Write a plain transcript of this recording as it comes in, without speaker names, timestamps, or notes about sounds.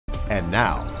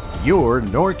Now, your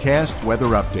Norcast weather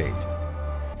update.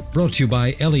 Brought to you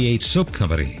by LEH Soap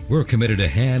Company. We're committed to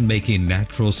hand-making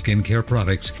natural skincare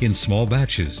products in small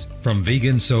batches. From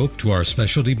vegan soap to our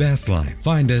specialty bath line.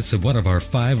 Find us at one of our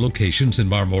 5 locations in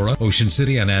Marmora, Ocean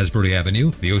City on Asbury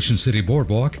Avenue, the Ocean City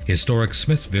Boardwalk, historic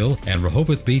Smithville, and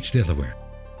Rehoboth Beach, Delaware.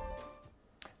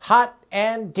 Hot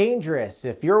and dangerous.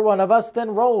 If you're one of us,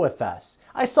 then roll with us.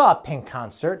 I saw a Pink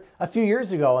concert a few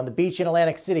years ago on the beach in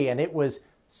Atlantic City, and it was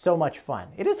so much fun.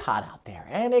 It is hot out there,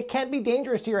 and it can be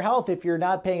dangerous to your health if you're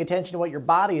not paying attention to what your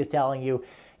body is telling you.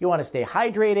 You want to stay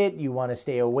hydrated. You want to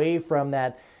stay away from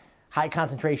that high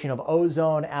concentration of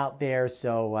ozone out there.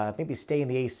 So maybe stay in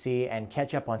the AC and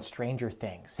catch up on Stranger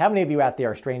Things. How many of you out there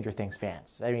are Stranger Things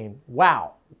fans? I mean,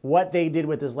 wow, what they did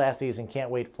with this last season. Can't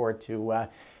wait for it to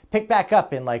pick back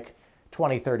up in like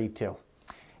 2032.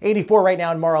 84 right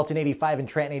now in Marlton, 85 in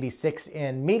Trenton, 86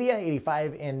 in Media,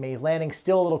 85 in Mays Landing.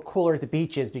 Still a little cooler at the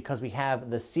beaches because we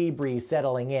have the sea breeze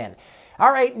settling in.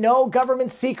 All right, no government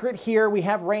secret here. We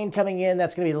have rain coming in.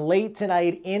 That's going to be late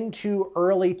tonight into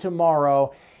early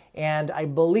tomorrow. And I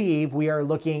believe we are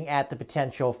looking at the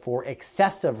potential for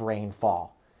excessive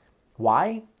rainfall.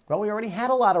 Why? Well, we already had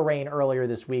a lot of rain earlier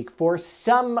this week for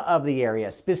some of the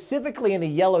areas, specifically in the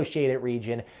yellow shaded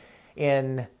region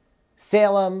in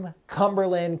Salem,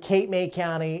 Cumberland, Cape May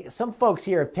County. Some folks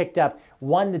here have picked up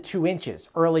 1 to 2 inches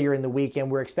earlier in the week,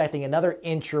 and we're expecting another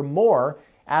inch or more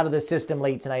out of the system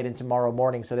late tonight and tomorrow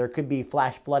morning. So there could be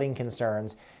flash flooding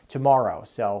concerns tomorrow.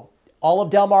 So all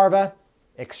of Delmarva,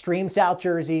 extreme South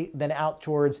Jersey, then out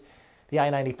towards the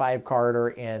I-95 corridor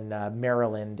in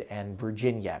Maryland and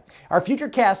Virginia. Our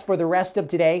futurecast for the rest of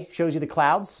today shows you the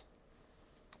clouds.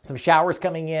 Some showers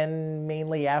coming in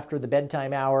mainly after the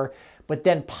bedtime hour, but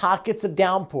then pockets of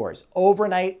downpours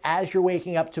overnight as you're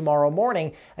waking up tomorrow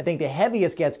morning. I think the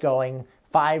heaviest gets going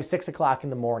 5, 6 o'clock in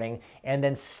the morning, and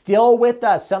then still with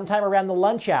us sometime around the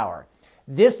lunch hour.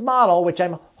 This model, which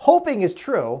I'm hoping is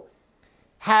true,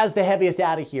 has the heaviest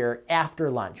out of here after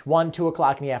lunch, 1, 2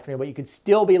 o'clock in the afternoon, but you could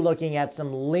still be looking at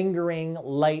some lingering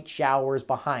light showers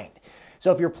behind.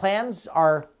 So if your plans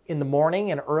are in the morning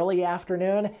and early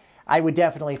afternoon, I would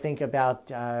definitely think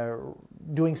about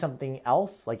doing something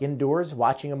else, like indoors,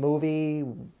 watching a movie,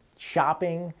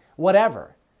 shopping,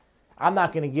 whatever. I'm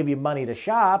not going to give you money to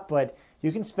shop, but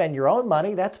you can spend your own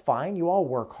money. That's fine. You all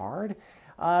work hard.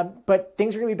 But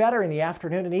things are going to be better in the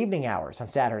afternoon and evening hours on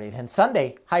Saturday. Then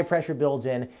Sunday, high pressure builds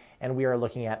in, and we are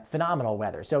looking at phenomenal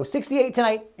weather. So 68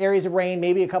 tonight, areas of rain,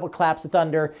 maybe a couple claps of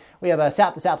thunder. We have a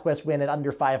south to southwest wind at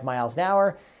under 5 miles an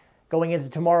hour. Going into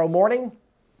tomorrow morning,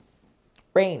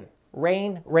 rain,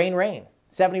 rain, rain, rain.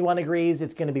 71 degrees.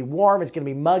 It's going to be warm. It's going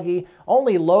to be muggy.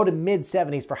 Only low to mid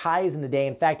 70s for highs in the day.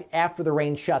 In fact, after the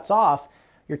rain shuts off,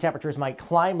 your temperatures might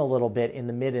climb a little bit in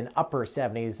the mid and upper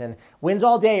 70s. And winds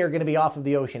all day are going to be off of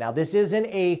the ocean. Now, this isn't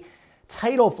a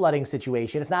tidal flooding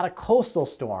situation. It's not a coastal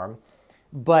storm,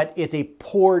 but it's a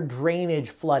poor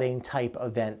drainage flooding type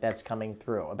event that's coming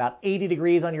through. About 80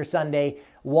 degrees on your Sunday,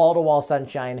 wall-to-wall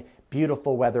sunshine,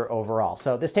 beautiful weather overall.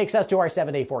 So this takes us to our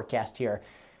 7-day forecast here.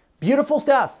 Beautiful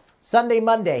stuff. Sunday,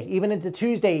 Monday, even into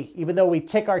Tuesday, even though we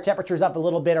tick our temperatures up a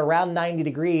little bit around 90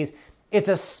 degrees, it's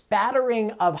a spattering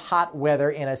of hot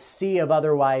weather in a sea of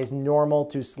otherwise normal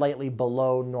to slightly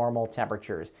below normal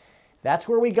temperatures. That's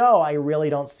where we go. I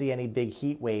really don't see any big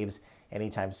heat waves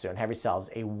anytime soon. Have yourselves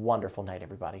a wonderful night,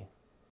 everybody.